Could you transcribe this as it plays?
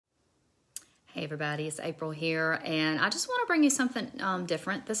Hey everybody, it's April here, and I just want to bring you something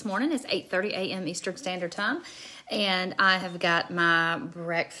different this morning. It's 8:30 a.m. Eastern Standard Time, and I have got my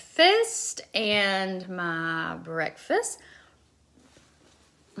breakfast and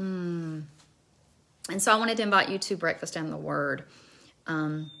And so I wanted to invite you to Breakfast and the Word.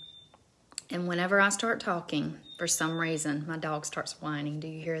 And whenever I start talking, for some reason, my dog starts whining. Do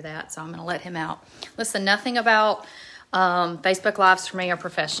you hear that? So I'm going to let him out. Listen, nothing about Facebook Lives for me are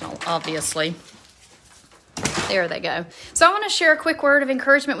professional, obviously. There they go. So I want to share a quick word of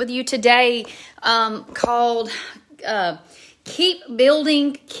encouragement with you today called Keep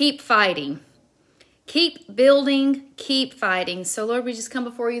Building, Keep Fighting. Keep building, keep fighting. So Lord, we just come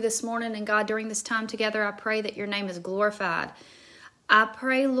before you this morning, and God, during this time together, I pray that your name is glorified. I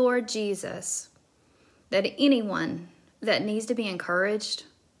pray, Lord Jesus, that anyone that needs to be encouraged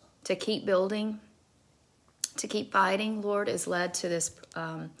to keep building, to keep fighting, Lord, is led to this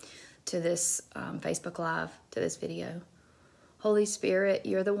Facebook Live, to this video. Holy Spirit,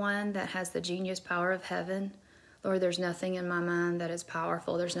 you're the one that has the genius power of heaven. Lord, there's nothing in my mind that is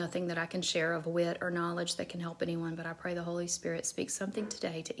powerful. There's nothing that I can share of wit or knowledge that can help anyone. But I pray the Holy Spirit speaks something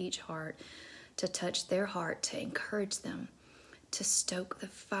today to each heart, to touch their heart, to encourage them, to stoke the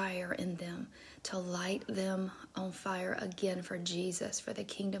fire in them, to light them on fire again for Jesus, for the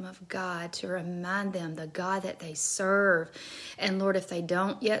kingdom of God, to remind them the God that they serve. And Lord, if they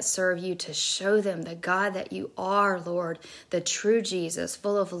don't yet serve you, to show them the God that you are, Lord, the true Jesus,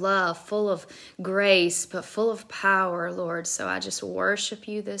 full of love, full of grace, but full of power, Lord. So I just worship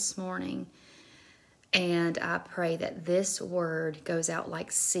you this morning. And I pray that this word goes out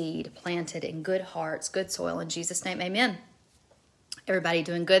like seed planted in good hearts, good soil. In Jesus' name, amen. Everybody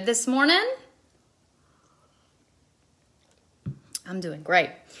doing good this morning? I'm doing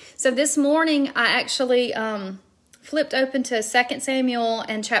great. So this morning I actually flipped open to 2 Samuel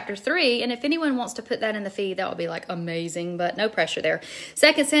and chapter 3. And if anyone wants to put that in the feed, that would be like amazing, but no pressure there.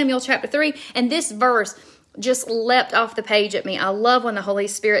 2 Samuel chapter 3. And this verse just leapt off the page at me. I love when the Holy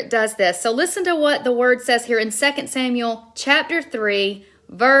Spirit does this. So listen to what the word says here in 2 Samuel chapter 3,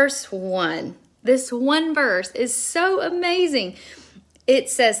 verse 1. This one verse is so amazing. It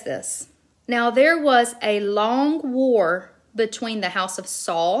says this: Now there was a long war between the house of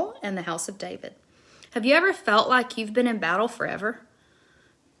Saul and the house of David. Have you ever felt like you've been in battle forever?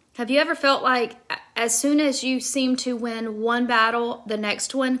 Have you ever felt like as soon as you seem to win one battle, the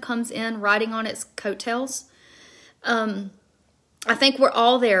next one comes in riding on its coattails? I think we're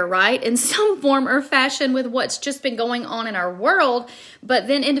all there, right? In some form or fashion with what's just been going on in our world. But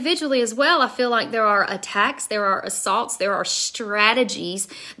then individually as well, I feel like there are attacks, there are assaults, there are strategies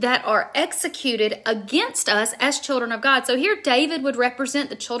that are executed against us as children of God. So here David would represent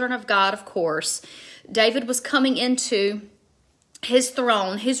the children of God, of course. David was coming into his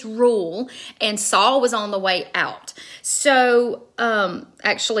throne, his rule, and Saul was on the way out. So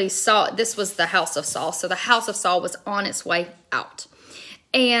actually Saul, this was the house of Saul. So the house of Saul was on its way out.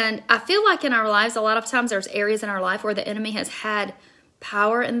 And I feel like in our lives, a lot of times there's areas in our life where the enemy has had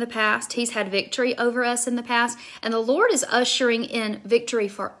power in the past. He's had victory over us in the past. And the Lord is ushering in victory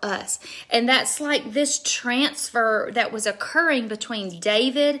for us. And that's like this transfer that was occurring between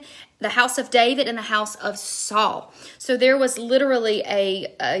David, the house of David, and the house of Saul. So there was literally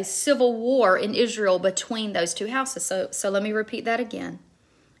a civil war in Israel between those two houses. So let me repeat that again.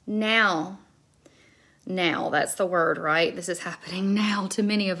 Now, that's the word, right? This is happening now to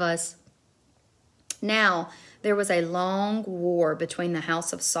many of us. Now, there was a long war between the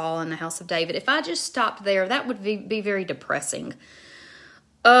house of Saul and the house of David. If I just stopped there, that would be very depressing.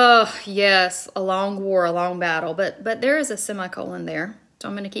 Yes, a long war, a long battle. But there is a semicolon there. So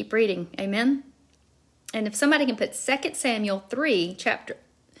I'm going to keep reading. Amen. And if somebody can put 2 Samuel 3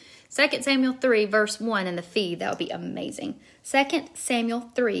 verse 1 in the feed, that would be amazing. 2 Samuel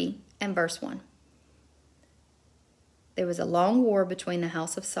 3 and verse 1. There was a long war between the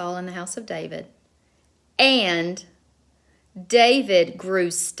house of Saul and the house of David. And David grew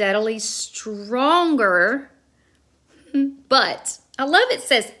steadily stronger. But I love it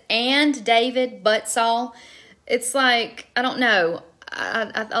says, and David, but Saul. It's like, I don't know.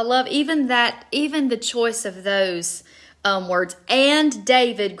 I love even the choice of those words. And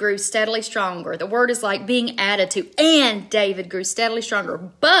David grew steadily stronger. The word is like being added to. And David grew steadily stronger.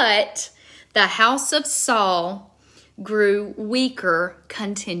 But the house of Saul grew weaker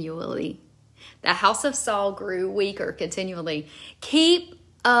continually. The house of Saul grew weaker continually. Keep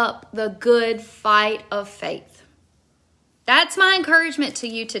up the good fight of faith. That's my encouragement to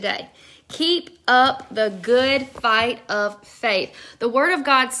you today. Keep up the good fight of faith. The Word of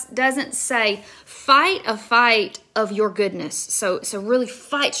God doesn't say fight a fight of your goodness. So really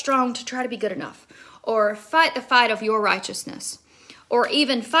fight strong to try to be good enough. Or fight the fight of your righteousness. Or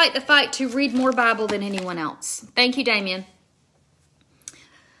even fight the fight to read more Bible than anyone else. Thank you, Damien.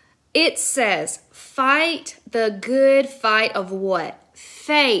 It says fight the good fight of what?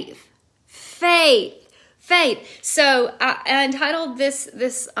 Faith. Faith. Faith. So I entitled this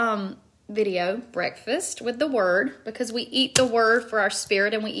video, Breakfast with the Word, because we eat the Word for our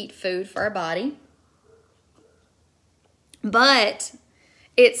spirit and we eat food for our body. But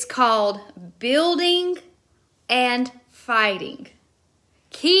it's called Building and Fighting.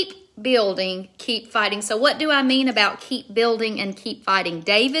 Keep building, keep fighting. So what do I mean about keep building and keep fighting?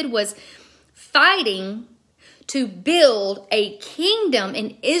 David was fighting to build a kingdom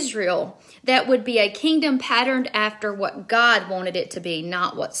in Israel that would be a kingdom patterned after what God wanted it to be,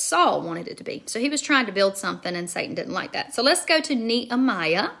 not what Saul wanted it to be. So he was trying to build something and Satan didn't like that. So let's go to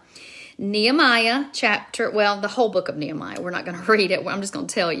Nehemiah. Nehemiah the whole book of Nehemiah. We're not going to read it. I'm just going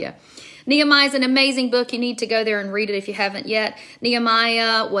to tell you. Nehemiah is an amazing book. You need to go there and read it if you haven't yet.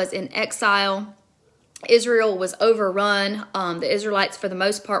 Nehemiah was in exile. Israel was overrun. The Israelites, for the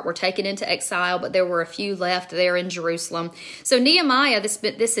most part, were taken into exile, but there were a few left there in Jerusalem. So Nehemiah,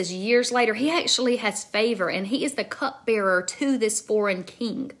 this is years later, he actually has favor, and he is the cupbearer to this foreign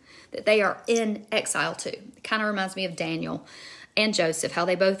king that they are in exile to. It kind of reminds me of Daniel and Joseph, how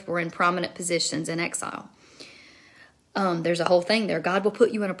they both were in prominent positions in exile. There's a whole thing there. God will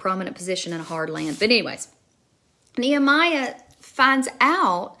put you in a prominent position in a hard land. But anyways, Nehemiah finds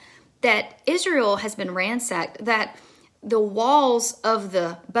out that Israel has been ransacked, that the walls of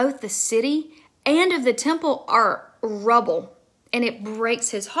both the city and of the temple are rubble, and it breaks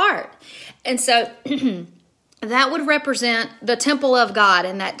his heart. And so that would represent the temple of God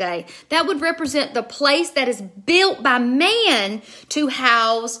in that day. That would represent the place that is built by man to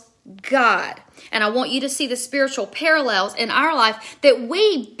house God. And I want you to see the spiritual parallels in our life, that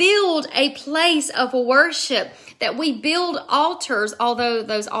we build a place of worship, that we build altars, although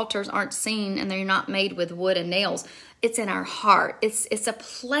those altars aren't seen and they're not made with wood and nails. It's in our heart. It's a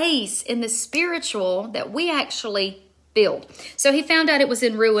place in the spiritual that we actually build. So he found out it was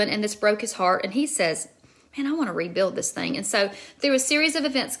in ruin, and this broke his heart, and he says, man, I want to rebuild this thing. And so through a series of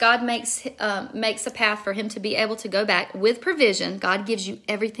events, God makes a path for him to be able to go back with provision. God gives you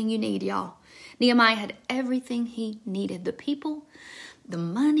everything you need, y'all. Nehemiah had everything he needed. The people, the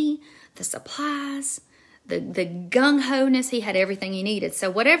money, the supplies, the gung-ho-ness. He had everything he needed. So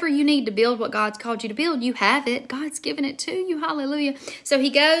whatever you need to build what God's called you to build, you have it. God's given it to you. Hallelujah. So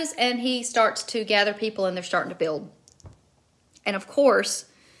he goes and he starts to gather people, and they're starting to build. And of course,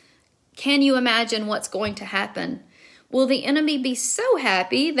 can you imagine what's going to happen? Will the enemy be so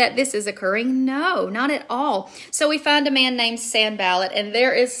happy that this is occurring? No, not at all. So we find a man named Sanballat, and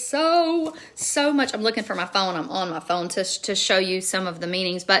there is so much. I'm looking for my phone. I'm on my phone to show you some of the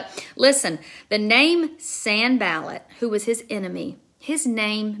meanings. But listen, the name Sanballat, who was his enemy, his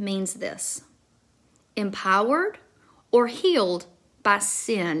name means this: empowered or healed by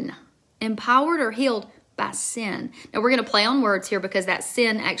sin. Empowered or healed by sin. Now we're going to play on words here, because that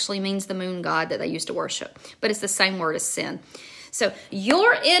sin actually means the moon god that they used to worship, but it's the same word as sin. So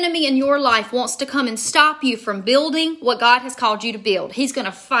your enemy in your life wants to come and stop you from building what God has called you to build. He's going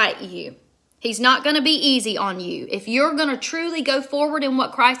to fight you. He's not going to be easy on you. If you're going to truly go forward in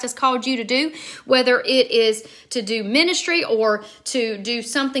what Christ has called you to do, whether it is to do ministry or to do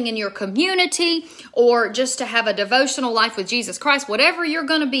something in your community or just to have a devotional life with Jesus Christ, whatever you're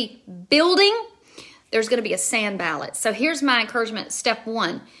going to be building, there's going to be a Sanballat. So here's my encouragement. Step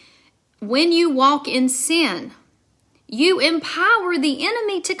 1, when you walk in sin, you empower the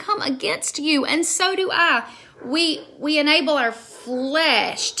enemy to come against you. And so do I. We enable our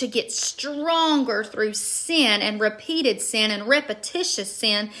flesh to get stronger through sin and repeated sin and repetitious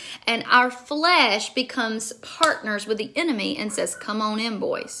sin. And our flesh becomes partners with the enemy and says, come on in,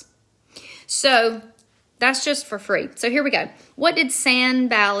 boys. So that's just for free. So here we go. What did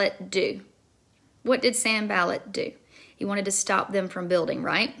Sanballat do? What did Sanballat do? He wanted to stop them from building,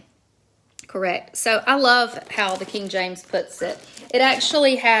 right? Correct. So I love how the King James puts it. It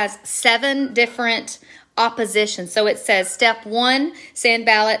actually has 7 different oppositions. So it says, step 1,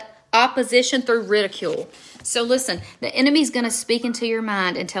 Sanballat, opposition through ridicule. So listen, the enemy's going to speak into your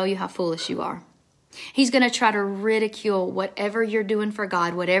mind and tell you how foolish you are. He's going to try to ridicule whatever you're doing for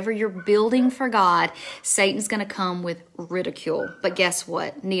God, whatever you're building for God. Satan's going to come with ridicule. But guess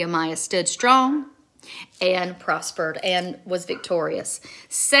what? Nehemiah stood strong and prospered and was victorious.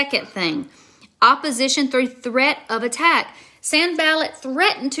 Second thing, opposition through threat of attack. Sanballat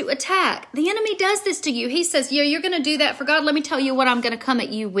threatened to attack. The enemy does this to you. He says, yeah, you're going to do that for God. Let me tell you what I'm going to come at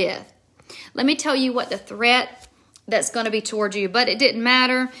you with. Let me tell you what the threat that's going to be towards you. But it didn't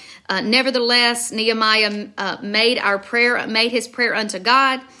matter. Nevertheless, Nehemiah made his prayer unto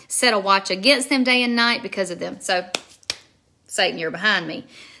God, set a watch against them day and night because of them. So, Satan, you're behind me.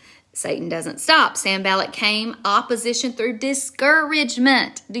 Satan doesn't stop. Sanballat came opposition through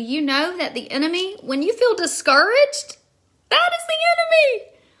discouragement. Do you know that the enemy, when you feel discouraged, that is the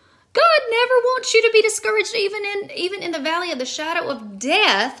enemy. God never wants you to be discouraged, even in the valley of the shadow of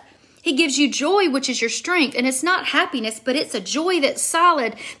death. He gives you joy, which is your strength. And it's not happiness, but it's a joy that's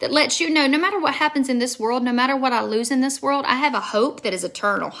solid, that lets you know no matter what happens in this world, no matter what I lose in this world, I have a hope that is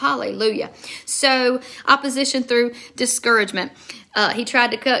eternal. Hallelujah. So opposition through discouragement. He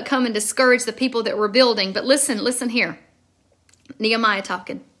tried to come and discourage the people that were building. But listen here. Nehemiah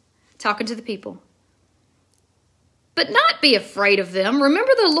talking to the people. But not be afraid of them.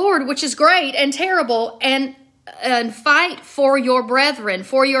 Remember the Lord, which is great and terrible, and fight for your brethren,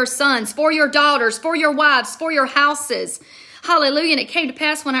 for your sons, for your daughters, for your wives, for your houses. Hallelujah. And it came to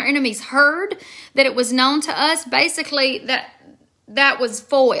pass when our enemies heard that it was known to us, basically that was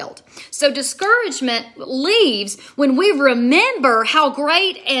foiled. So discouragement leaves when we remember how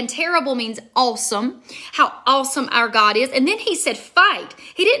great and terrible means awesome, how awesome our God is. And then he said fight.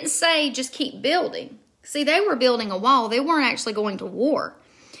 He didn't say just keep building. See, they were building a wall. They weren't actually going to war.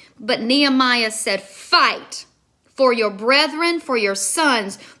 But Nehemiah said fight for your brethren, for your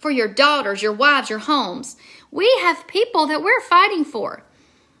sons, for your daughters, your wives, your homes. We have people that we're fighting for.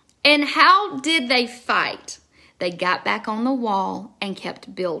 And how did they fight? They got back on the wall and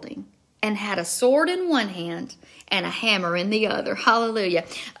kept building and had a sword in one hand and a hammer in the other. Hallelujah.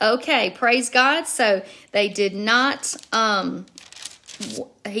 Okay, praise God. So they did not,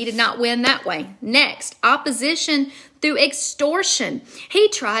 he did not win that way. Next, opposition through extortion. He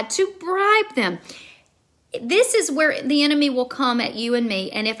tried to bribe them. This is where the enemy will come at you and me.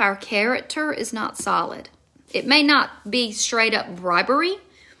 And if our character is not solid, it may not be straight up bribery,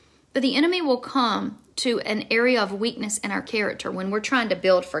 but the enemy will come to an area of weakness in our character when we're trying to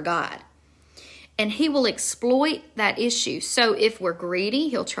build for God. And he will exploit that issue. So if we're greedy,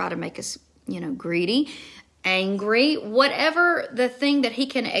 he'll try to make us, greedy, angry, whatever the thing that he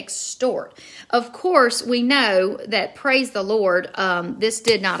can extort. Of course, we know that, praise the Lord, this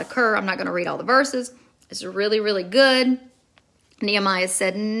did not occur. I'm not going to read all the verses. It's really, really good. Nehemiah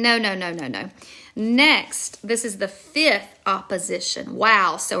said, no. Next, this is the fifth opposition.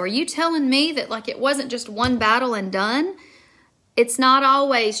 Wow. So are you telling me that it wasn't just one battle and done? It's not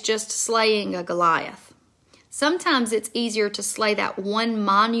always just slaying a Goliath. Sometimes it's easier to slay that one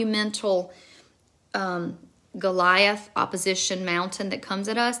monumental Goliath opposition mountain that comes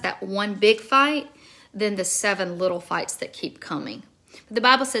at us, that one big fight, than the 7 little fights that keep coming. But the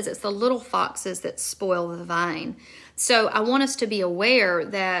Bible says it's the little foxes that spoil the vine. So I want us to be aware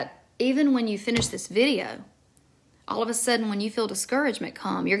that even when you finish this video, all of a sudden when you feel discouragement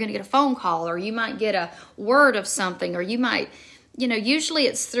come, you're going to get a phone call, or you might get a word of something, or you might, usually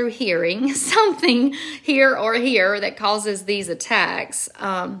it's through hearing something here or here that causes these attacks.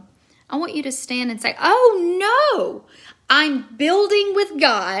 I want you to stand and say, oh no, I'm building with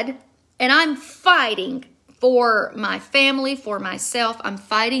God and I'm fighting for my family, for myself. I'm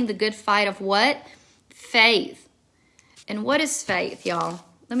fighting the good fight of what? Faith. And what is faith, y'all?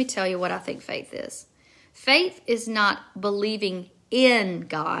 Let me tell you what I think faith is. Faith is not believing in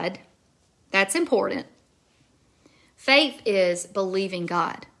God. That's important. Faith is believing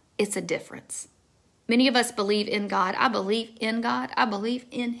God. It's a difference. Many of us believe in God. I believe in God. I believe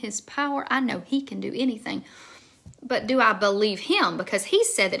in his power. I know he can do anything. But do I believe him? Because he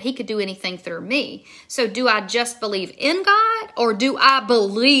said that he could do anything through me. So do I just believe in God, or do I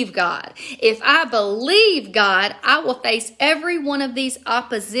believe God? If I believe God, I will face every one of these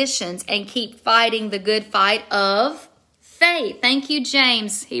oppositions and keep fighting the good fight of faith. Thank you,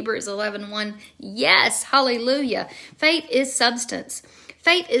 James. Hebrews 11:1. Yes, hallelujah. Faith is substance.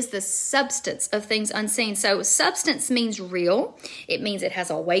 Faith is the substance of things unseen. So substance means real. It means it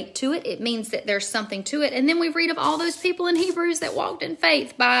has a weight to it. It means that there's something to it. And then we read of all those people in Hebrews that walked in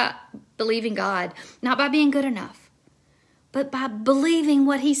faith by believing God, not by being good enough, but by believing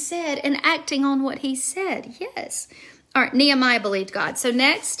what he said and acting on what he said. Yes. All right, Nehemiah believed God. So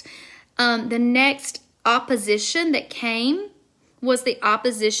next, the next opposition that came was the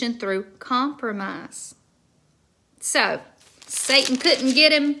opposition through compromise. So Satan couldn't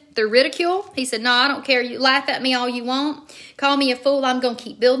get him through ridicule. He said, no, I don't care. You laugh at me all you want. Call me a fool. I'm going to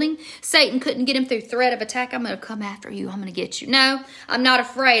keep building. Satan couldn't get him through threat of attack. I'm going to come after you. I'm going to get you. No, I'm not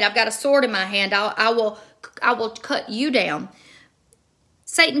afraid. I've got a sword in my hand. I will cut you down.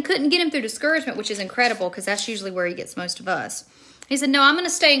 Satan couldn't get him through discouragement, which is incredible because that's usually where he gets most of us. He said, no, I'm going to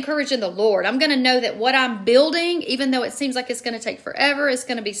stay encouraged in the Lord. I'm going to know that what I'm building, even though it seems like it's going to take forever, it's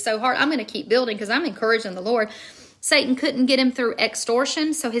going to be so hard, I'm going to keep building because I'm encouraged in the Lord. Satan couldn't get him through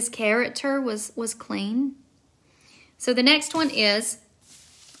extortion, so his character was clean. So the next one is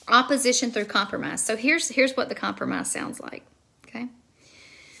opposition through compromise. So here's what the compromise sounds like, okay?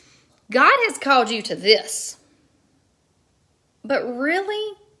 God has called you to this. But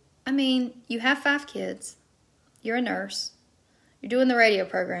really, I mean, you have 5 kids. You're a nurse. You're doing the radio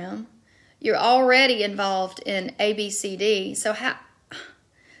program. You're already involved in ABCD.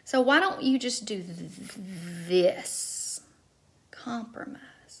 So why don't you just do this?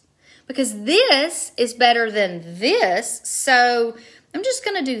 Compromise. Because this is better than this. So I'm just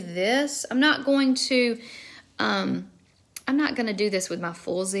going to do this. I'm not going to do this with my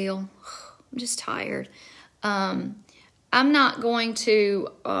full zeal. I'm just tired. I'm not going to,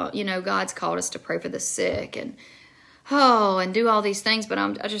 God's called us to pray for the sick and do all these things, but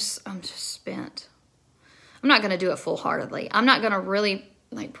I'm just spent. I'm not going to do it full-heartedly. I'm not going to really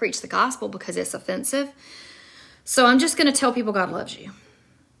preach the gospel because it's offensive. So I'm just going to tell people God loves you.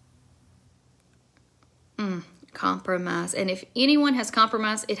 Compromise. And if anyone has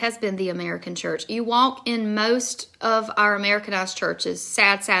compromised, it has been the American church. You walk in most of our Americanized churches,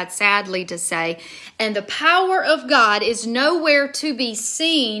 sadly to say, and the power of God is nowhere to be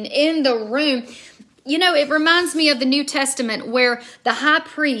seen in the room. It reminds me of the New Testament where the high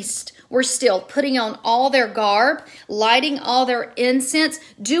priests were still putting on all their garb, lighting all their incense,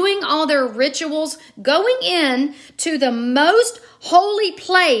 doing all their rituals, going in to the most holy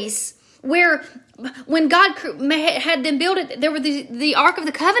place where when God had them build it, there were the Ark of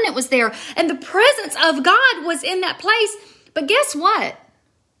the Covenant was there, and the presence of God was in that place. But guess what?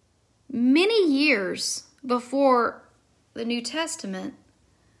 Many years before the New Testament,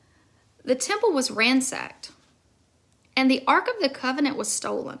 the temple was ransacked, and the Ark of the Covenant was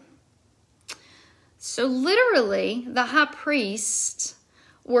stolen. So literally, the high priests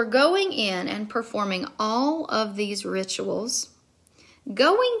were going in and performing all of these rituals,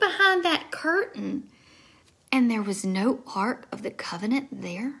 going behind that curtain, and there was no Ark of the Covenant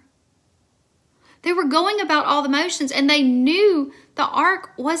there. They were going about all the motions, and they knew the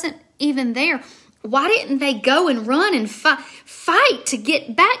Ark wasn't even there. Why didn't they go and run and fight to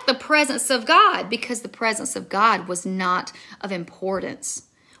get back the presence of God? Because the presence of God was not of importance.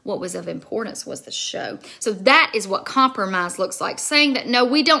 What was of importance was the show. So that is what compromise looks like. Saying that, no,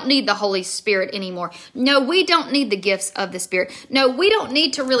 we don't need the Holy Spirit anymore. No, we don't need the gifts of the Spirit. No, we don't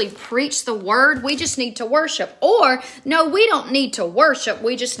need to really preach the word. We just need to worship. Or, no, we don't need to worship.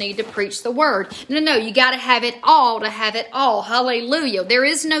 We just need to preach the word. No, you got to have it all to have it all. Hallelujah. There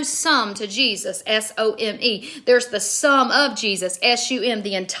is no sum to Jesus, S-O-M-E. There's the sum of Jesus, S-U-M,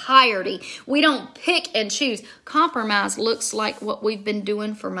 the entirety. We don't pick and choose. Compromise looks like what we've been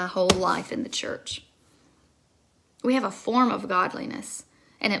doing for my whole life in the church. We have a form of godliness,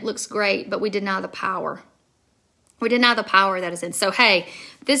 and it looks great, but we deny the power. We deny the power that is in. So, hey,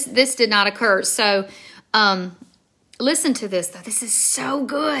 this did not occur. So, listen to this, though. This is so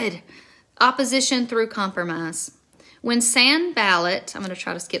good. Opposition through compromise. When Sanballat, I'm going to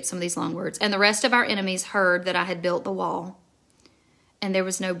try to skip some of these long words, and the rest of our enemies heard that I had built the wall, and there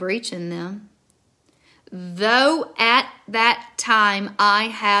was no breach in them, though at that time I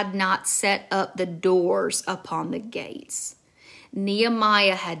had not set up the doors upon the gates.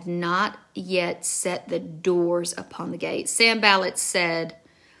 Nehemiah had not yet set the doors upon the gates. Sanballat said,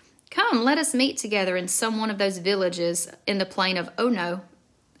 come, let us meet together in some one of those villages in the plain of Ono.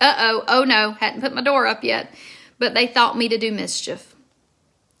 Oh no, hadn't put my door up yet. But they thought me to do mischief.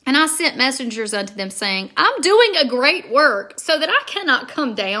 And I sent messengers unto them, saying, I'm doing a great work, so that I cannot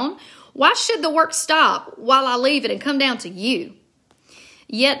come down. Why should the work stop while I leave it and come down to you?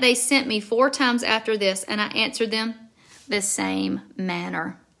 Yet they sent me 4 times after this, and I answered them the same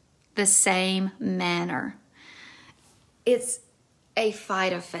manner. The same manner. It's a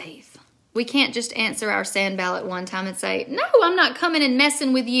fight of faith. We can't just answer our Sanballat one time and say, no, I'm not coming and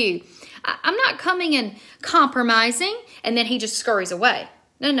messing with you. I'm not coming and compromising, and then he just scurries away.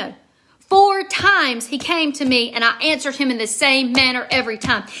 No. 4 times he came to me, and I answered him in the same manner every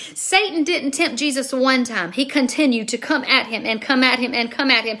time. Satan didn't tempt Jesus one time. He continued to come at him and come at him and come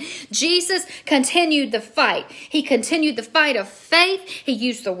at him. Jesus continued the fight. He continued the fight of faith. He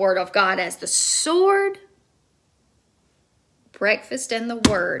used the word of God as the sword. Breakfast and the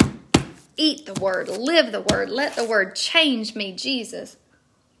word. Eat the word. Live the word. Let the word change me, Jesus.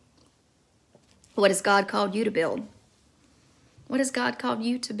 What has God called you to build? What has God called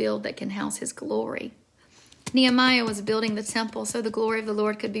you to build that can house his glory? Nehemiah was building the temple so the glory of the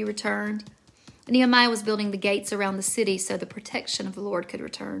Lord could be returned. Nehemiah was building the gates around the city so the protection of the Lord could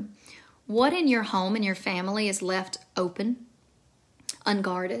return. What in your home and your family is left open,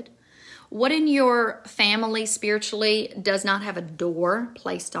 unguarded? What in your family spiritually does not have a door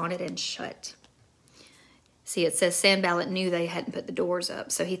placed on it and shut? See, it says Sanballat knew they hadn't put the doors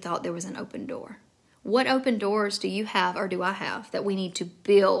up, so he thought there was an open door. What open doors do you have or do I have that we need to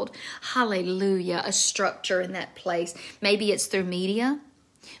build, hallelujah, a structure in that place? Maybe it's through media.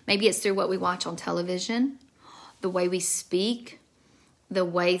 Maybe it's through what we watch on television, the way we speak, the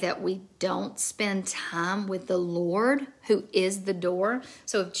way that we don't spend time with the Lord, who is the door.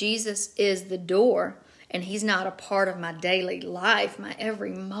 So if Jesus is the door and he's not a part of my daily life, my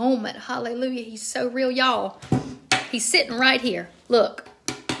every moment, hallelujah, he's so real, y'all. He's sitting right here. Look.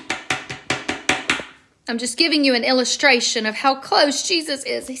 I'm just giving you an illustration of how close Jesus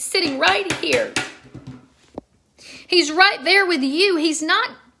is. He's sitting right here. He's right there with you. He's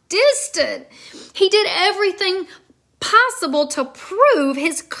not distant. He did everything possible to prove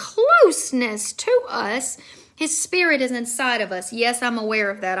his closeness to us. His spirit is inside of us. Yes, I'm aware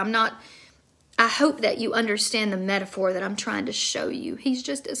of that. I hope that you understand the metaphor that I'm trying to show you. He's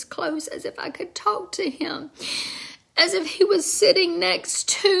just as close as if I could talk to him. As if he was sitting next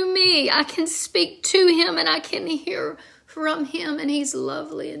to me. I can speak to him and I can hear from him. And he's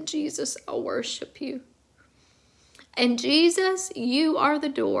lovely. And Jesus, I'll worship you. And Jesus, you are the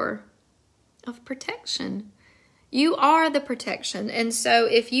door of protection. You are the protection. And so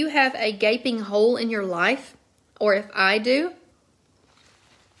if you have a gaping hole in your life, or if I do,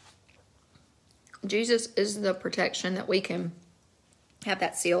 Jesus is the protection that we can have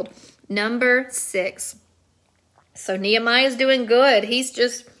that sealed. Number 6. So Nehemiah is doing good.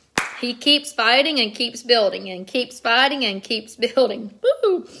 He keeps fighting and keeps building and keeps fighting and keeps building.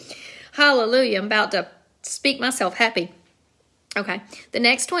 Woo! Hallelujah. I'm about to speak myself happy. Okay. The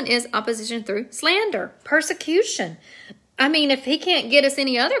next one is opposition through slander, persecution. I mean, if he can't get us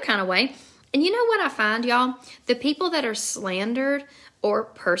any other kind of way. And you know what I find, y'all? The people that are slandered or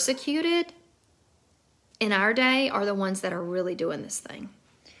persecuted in our day are the ones that are really doing this thing.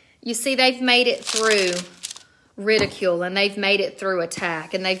 You see, they've made it through ridicule, and they've made it through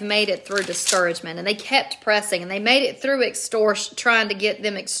attack, and they've made it through discouragement, and they kept pressing, and they made it through extortion, trying to get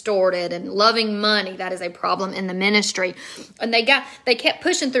them extorted, and loving money. That is a problem in the ministry. And they kept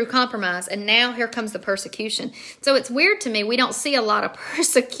pushing through compromise, and now here comes the persecution. So it's weird to me. We don't see a lot of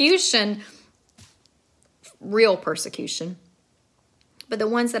persecution, real persecution. But the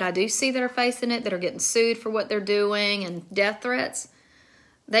ones that I do see that are facing it, that are getting sued for what they're doing and death threats,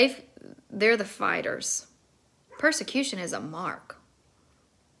 they're the fighters. Persecution is a mark.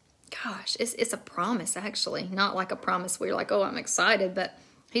 Gosh, it's a promise, actually. Not like a promise where you're like, oh, I'm excited. But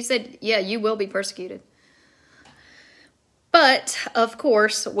he said, yeah, you will be persecuted. But, of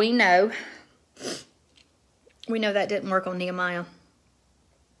course, we know that didn't work on Nehemiah.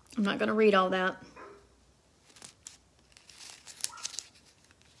 I'm not going to read all that.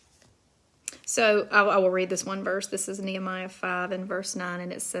 So I will read this one verse. This is Nehemiah 5 and verse 9.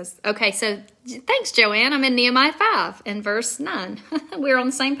 And it says, okay, so thanks, Joanne. I'm in Nehemiah 5 and verse 9. We're on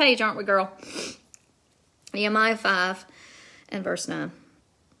the same page, aren't we, girl? Nehemiah 5 and verse 9.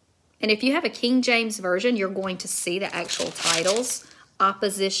 And if you have a King James version, you're going to see the actual titles.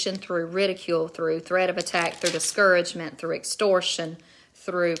 Opposition through ridicule, through threat of attack, through discouragement, through extortion,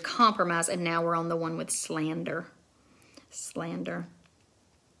 through compromise. And now we're on the one with slander. Slander.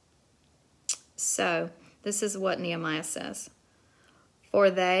 So, this is what Nehemiah says.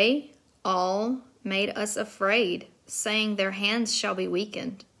 For they all made us afraid, saying their hands shall be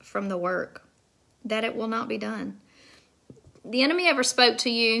weakened from the work, that it will not be done. The enemy ever spoke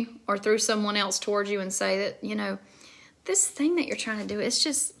to you or through someone else towards you and say that, you know, this thing that you're trying to do, it's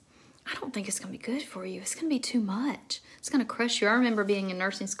just, I don't think it's going to be good for you. It's going to be too much. It's going to crush you. I remember being in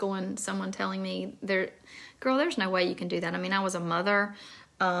nursing school and someone telling me, girl, there's no way you can do that. I mean, I was a mother.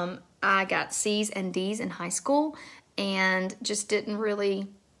 I got C's and D's in high school and just didn't really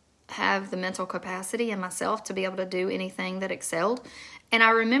have the mental capacity in myself to be able to do anything that excelled. And I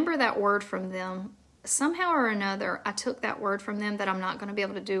remember that word from them. Somehow or another, I took that word from them that I'm not going to be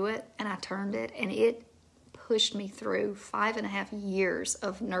able to do it, and I turned it, and it pushed me through 5.5 years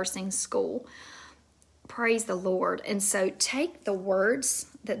of nursing school. Praise the Lord. And so take the words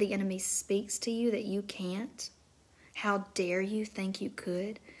that the enemy speaks to you that you can't. How dare you think you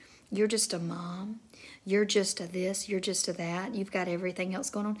could? You're just a mom. You're just a this. You're just a that. You've got everything else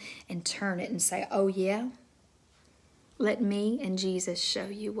going on. And turn it and say, oh yeah? Let me and Jesus show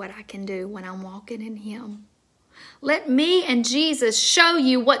you what I can do when I'm walking in him. Let me and Jesus show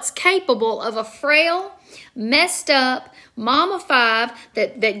you what's capable of a frail, messed up mom of five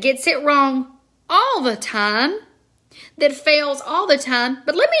that gets it wrong all the time, that fails all the time.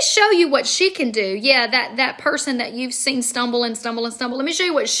 But let me show you what she can do. Yeah, that person that you've seen stumble and stumble and stumble. Let me show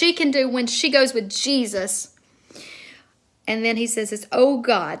you what she can do when she goes with Jesus. And then he says, oh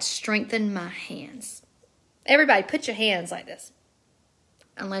God, strengthen my hands. Everybody, put your hands like this.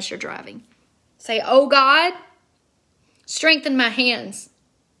 Unless you're driving. Say, oh God, strengthen my hands.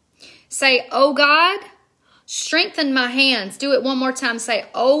 Say, oh God, strengthen my hands. Do it one more time. Say,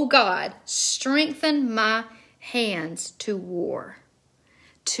 oh God, strengthen my hands to war.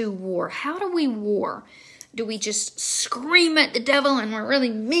 To war. How do we war? Do we just scream at the devil and we're really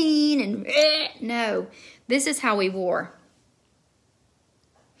mean and no. This is how we war.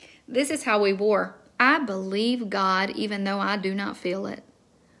 This is how we war. I believe God even though I do not feel it.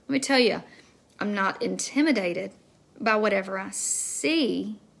 Let me tell you, I'm not intimidated by whatever I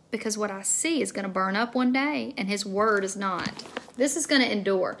see, because what I see is going to burn up one day and his word is not. This is going to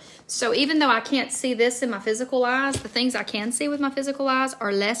endure. So even though I can't see this in my physical eyes, the things I can see with my physical eyes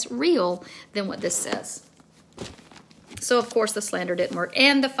are less real than what this says. So of course the slander didn't work.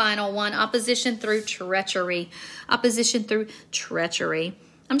 And the final one, opposition through treachery. Opposition through treachery.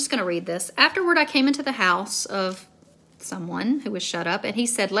 I'm just going to read this. Afterward I came into the house of someone who was shut up, and he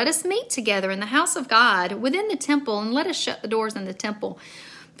said, let us meet together in the house of God within the temple, and let us shut the doors in the temple,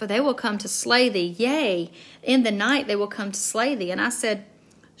 for they will come to slay thee. Yea, in the night they will come to slay thee. And I said,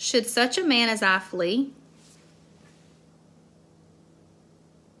 should such a man as I flee?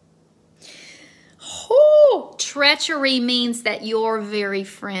 Oh, treachery means that your very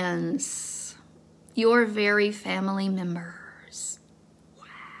friends, your very family members.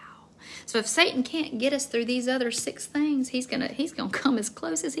 So if Satan can't get us through these other 6 things, he's gonna come as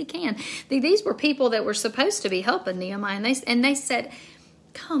close as he can. These were people that were supposed to be helping Nehemiah, and they said,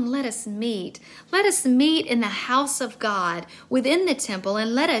 come, let us meet. Let us meet in the house of God within the temple,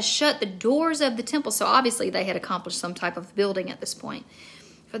 and let us shut the doors of the temple. So obviously they had accomplished some type of building at this point.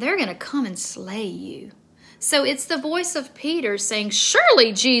 For they're going to come and slay you. So it's the voice of Peter saying,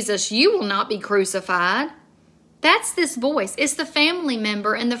 surely, Jesus, you will not be crucified. That's this voice. It's the family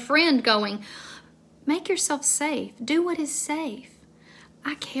member and the friend going, make yourself safe. Do what is safe.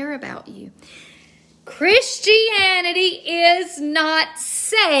 I care about you. Christianity is not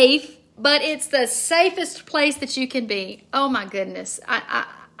safe, but it's the safest place that you can be. Oh my goodness. God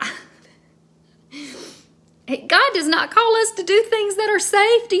does not call us to do things that are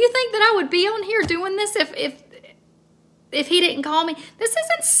safe. Do you think that I would be on here doing this if he didn't call me? This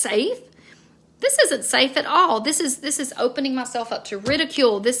isn't safe. This isn't safe at all. This is opening myself up to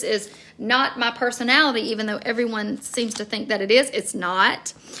ridicule. This is not my personality, even though everyone seems to think that it is. It's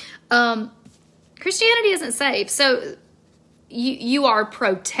not. Christianity isn't safe. So you are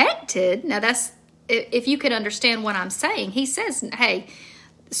protected. Now that's, if you could understand what I'm saying. He says, hey,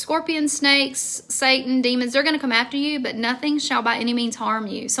 scorpions, snakes, Satan, demons, they're going to come after you, but nothing shall by any means harm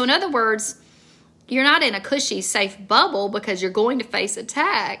you. So in other words, you're not in a cushy, safe bubble because you're going to face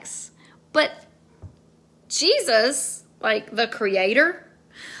attacks. But Jesus, like the creator,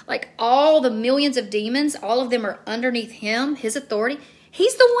 like all the millions of demons, all of them are underneath him, his authority.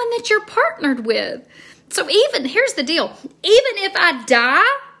 He's the one that you're partnered with. So here's the deal. Even if I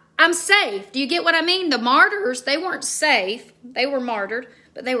die, I'm safe. Do you get what I mean? The martyrs, they weren't safe. They were martyred,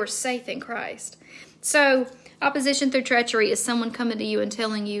 but they were safe in Christ. So opposition through treachery is someone coming to you and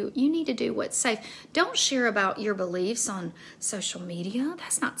telling you, you need to do what's safe. Don't share about your beliefs on social media.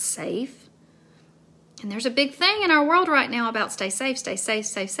 That's not safe. And there's a big thing in our world right now about stay safe, stay safe,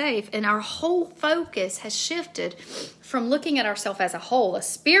 stay safe. And our whole focus has shifted from looking at ourselves as a whole, a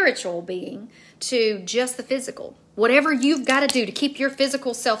spiritual being, to just the physical. Whatever you've got to do to keep your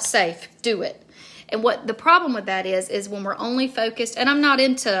physical self safe, do it. And what the problem with that is when we're only focused, and I'm not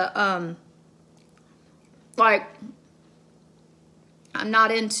into, I'm not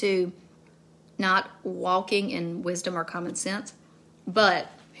into not walking in wisdom or common sense, but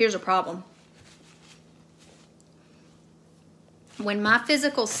here's a problem. When my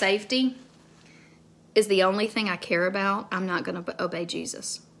physical safety is the only thing I care about, I'm not going to obey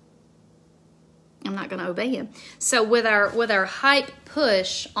Jesus. I'm not going to obey him. So with our hype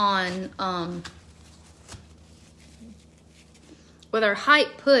push on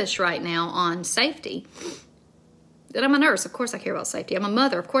right now on safety, that I'm a nurse, of course I care about safety. I'm a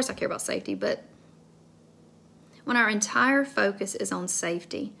mother, of course I care about safety. But when our entire focus is on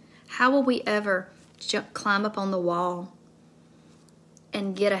safety, how will we ever climb up on the wall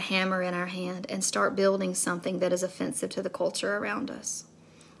and get a hammer in our hand and start building something that is offensive to the culture around us?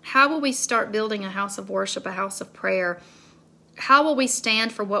 How will we start building a house of worship, a house of prayer? How will we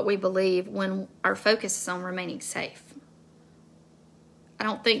stand for what we believe when our focus is on remaining safe? I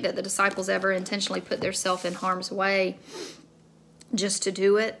don't think that the disciples ever intentionally put themselves in harm's way just to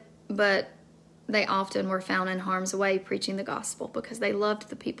do it, but they often were found in harm's way preaching the gospel because they loved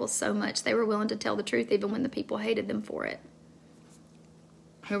the people so much. They were willing to tell the truth even when the people hated them for it.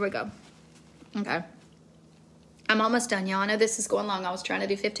 Here we go. Okay. I'm almost done, y'all. I know this is going long. I was trying to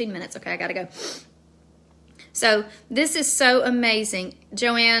do 15 minutes. Okay, I got to go. So this is so amazing.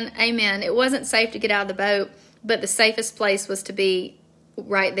 Joanne, amen. It wasn't safe to get out of the boat, but the safest place was to be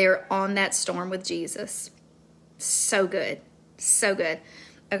right there on that storm with Jesus. So good. So good.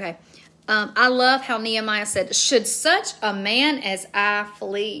 Okay. I love how Nehemiah said, should such a man as I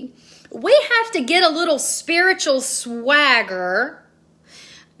flee? We have to get a little spiritual swagger.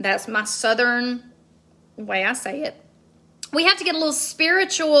 That's my southern way I say it. We have to get a little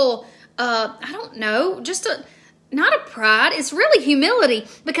spiritual, I don't know, not a pride. It's really humility,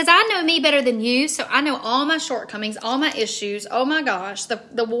 because I know me better than you. So I know all my shortcomings, all my issues. Oh my gosh,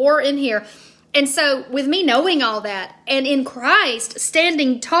 the war in here. And so with me knowing all that, and in Christ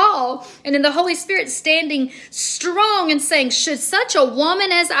standing tall, and in the Holy Spirit standing strong and saying, should such a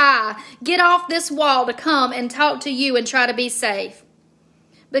woman as I get off this wall to come and talk to you and try to be safe?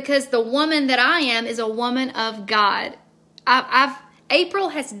 Because the woman that I am is a woman of God. April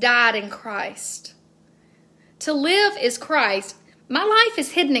has died in Christ. To live is Christ. My life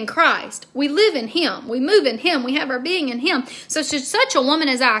is hidden in Christ. We live in Him. We move in Him. We have our being in Him. So should such a woman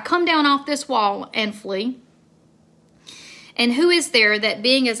as I come down off this wall and flee? And who is there that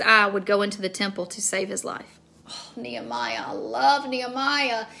being as I would go into the temple to save his life? Oh, Nehemiah. I love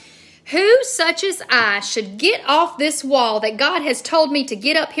Nehemiah. Who such as I should get off this wall that God has told me to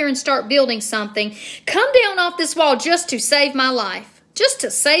get up here and start building something, come down off this wall just to save my life. Just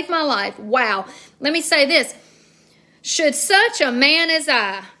to save my life. Wow. Let me say this. Should such a man as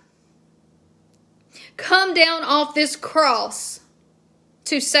I come down off this cross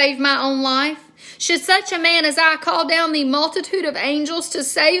to save my own life? Should such a man as I call down the multitude of angels to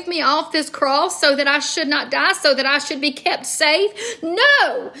save me off this cross so that I should not die, so that I should be kept safe?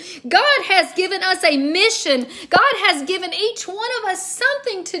 No! God has given us a mission. God has given each one of us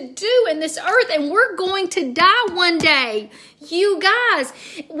something to do in this earth, and we're going to die one day. You guys,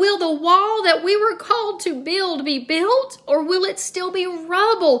 will the wall that we were called to build be built, or will it still be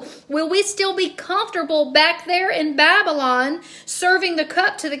rubble? Will we still be comfortable back there in Babylon serving the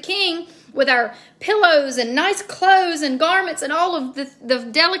cup to the king with our pillows and nice clothes and garments and all of the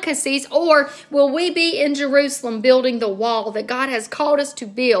delicacies? Or will we be in Jerusalem building the wall that God has called us to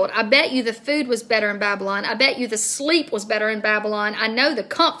build? I bet you the food was better in Babylon. I bet you the sleep was better in Babylon. I know the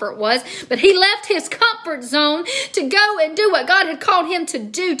comfort was, but he left his comfort zone to go and do what God had called him to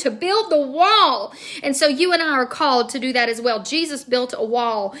do, to build the wall. And so you and I are called to do that as well. Jesus built a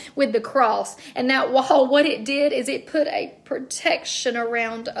wall with the cross, and that wall, what it did is it put a protection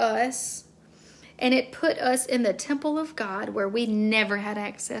around us. And it put us in the temple of God where we never had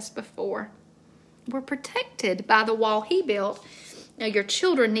access before. We're protected by the wall he built. Now your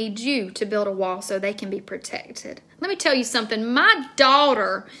children need you to build a wall so they can be protected. Let me tell you something. My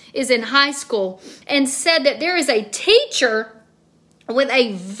daughter is in high school and said that there is a teacher with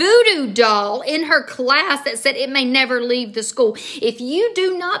a voodoo doll in her class that said it may never leave the school. If you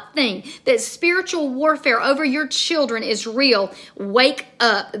do not think that spiritual warfare over your children is real, wake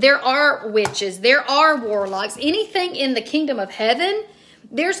up. There are witches. There are warlocks. Anything in the kingdom of heaven,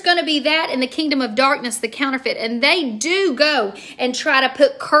 there's going to be that in the kingdom of darkness, the counterfeit. And they do go and try to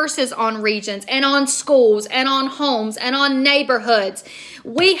put curses on regions and on schools and on homes and on neighborhoods.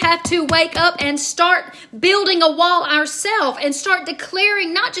 We have to wake up and start building a wall ourselves and start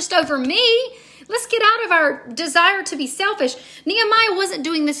declaring, not just over me. Let's get out of our desire to be selfish. Nehemiah wasn't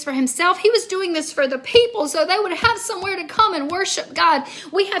doing this for himself. He was doing this for the people so they would have somewhere to come and worship God.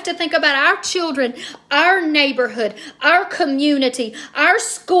 We have to think about our children, our neighborhood, our community, our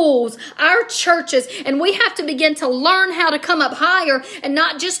schools, our churches, and we have to begin to learn how to come up higher and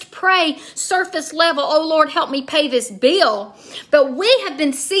not just pray surface level, oh Lord, help me pay this bill. But we have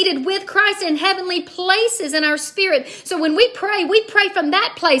been seated with Christ in heavenly places in our spirit. So when we pray from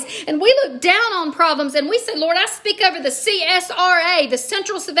that place, and we look down on problems and we say, Lord, I speak over the CSRA, the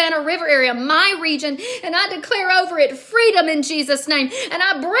Central Savannah River area, my region, and I declare over it freedom in Jesus' name, and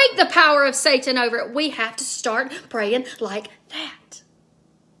I break the power of Satan over it. We have to start praying like that.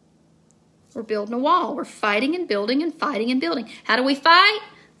 We're building a wall. We're fighting and building and fighting and building. How do we fight?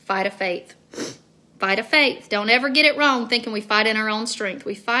 Fight of faith. Fight of faith. Don't ever get it wrong thinking we fight in our own strength.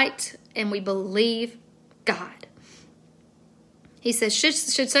 We fight and we believe God. He says, should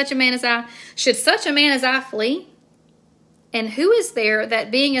such a man as I flee? And who is there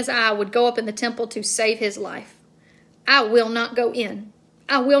that being as I would go up in the temple to save his life? I will not go in.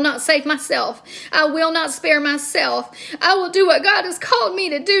 I will not save myself. I will not spare myself. I will do what God has called me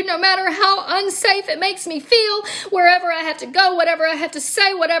to do, no matter how unsafe it makes me feel, wherever I have to go, whatever I have to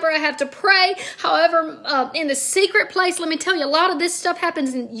say, whatever I have to pray, however, in the secret place. Let me tell you, a lot of this stuff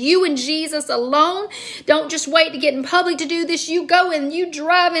happens in you and Jesus alone. Don't just wait to get in public to do this. You go and you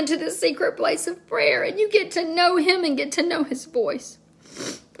drive into the secret place of prayer, and you get to know him and get to know his voice.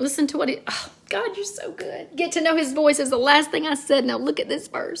 Listen to what oh, God, you're so good. Get to know his voice is the last thing I said. Now look at this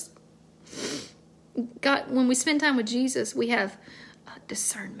verse. God, when we spend time with Jesus, we have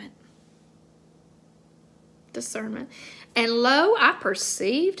discernment. Discernment. And lo, I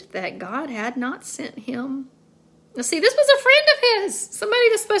perceived that God had not sent him. Now see, this was a friend of his. Somebody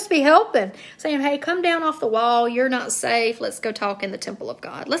that's supposed to be helping. Saying, hey, come down off the wall. You're not safe. Let's go talk in the temple of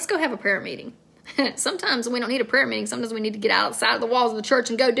God. Let's go have a prayer meeting. Sometimes we don't need a prayer meeting. Sometimes we need to get outside of the walls of the church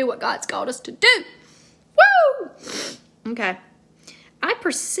and go do what God's called us to do. Woo! Okay. I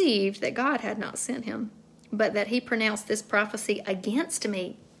perceived that God had not sent him, but that he pronounced this prophecy against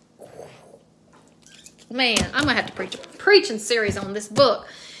me. Man, I'm going to have to preach a preaching series on this book.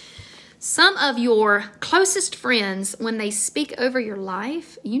 Some of your closest friends, when they speak over your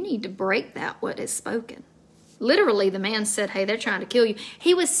life, you need to break that what is spoken. Literally, the man said, hey, they're trying to kill you.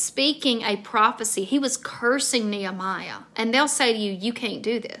 He was speaking a prophecy. He was cursing Nehemiah. And they'll say to you, you can't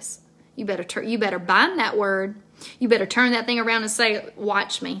do this. You better bind that word. You better turn that thing around and say,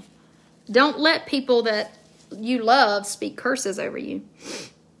 watch me. Don't let people that you love speak curses over you.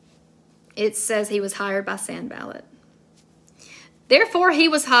 It says he was hired by Sanballat. Therefore, he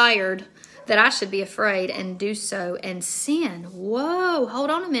was hired that I should be afraid and do so and sin. Whoa,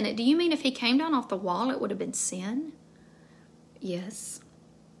 hold on a minute. Do you mean if he came down off the wall, it would have been sin? Yes.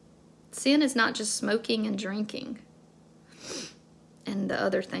 Sin is not just smoking and drinking and the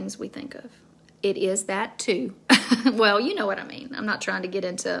other things we think of. It is that too. Well, you know what I mean. I'm not trying to get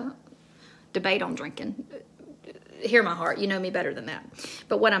into debate on drinking. Hear my heart. You know me better than that.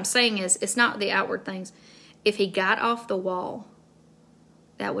 But what I'm saying is, it's not the outward things. If he got off the wall,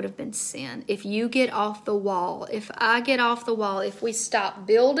 that would have been sin. If you get off the wall, if I get off the wall, if we stop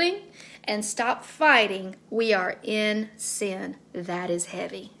building and stop fighting, we are in sin. That is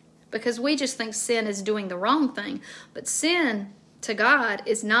heavy. Because we just think sin is doing the wrong thing. But sin to God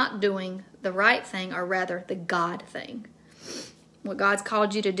is not doing the right thing, or rather the God thing. What God's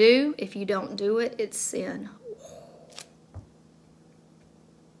called you to do, if you don't do it, it's sin.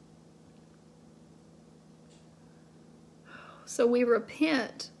 So we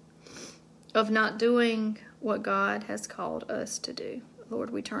repent of not doing what God has called us to do. Lord,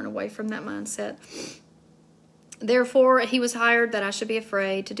 we turn away from that mindset. Therefore, he was hired that I should be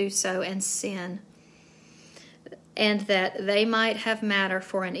afraid to do so and sin, and that they might have matter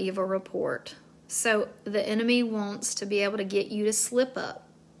for an evil report. So the enemy wants to be able to get you to slip up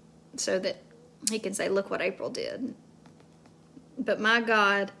so that he can say, look what April did. But my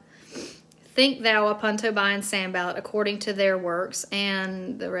God, think thou upon Tobiah and Sanballat according to their works,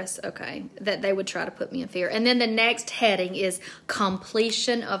 and the rest, okay, that they would try to put me in fear. And then the next heading is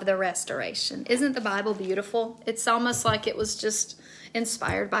completion of the restoration. Isn't the Bible beautiful? It's almost like it was just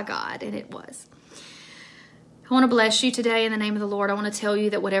inspired by God, and it was. I want to bless you today in the name of the Lord. I want to tell you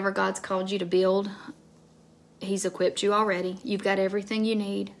that whatever God's called you to build, he's equipped you already. You've got everything you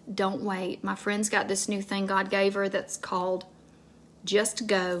need. Don't wait. My friend's got this new thing God gave her that's called Just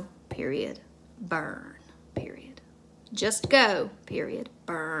Go, period, burn, period. Just go, period,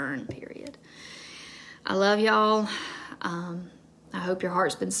 burn, period. I love y'all. I hope your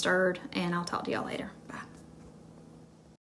heart's been stirred, and I'll talk to y'all later.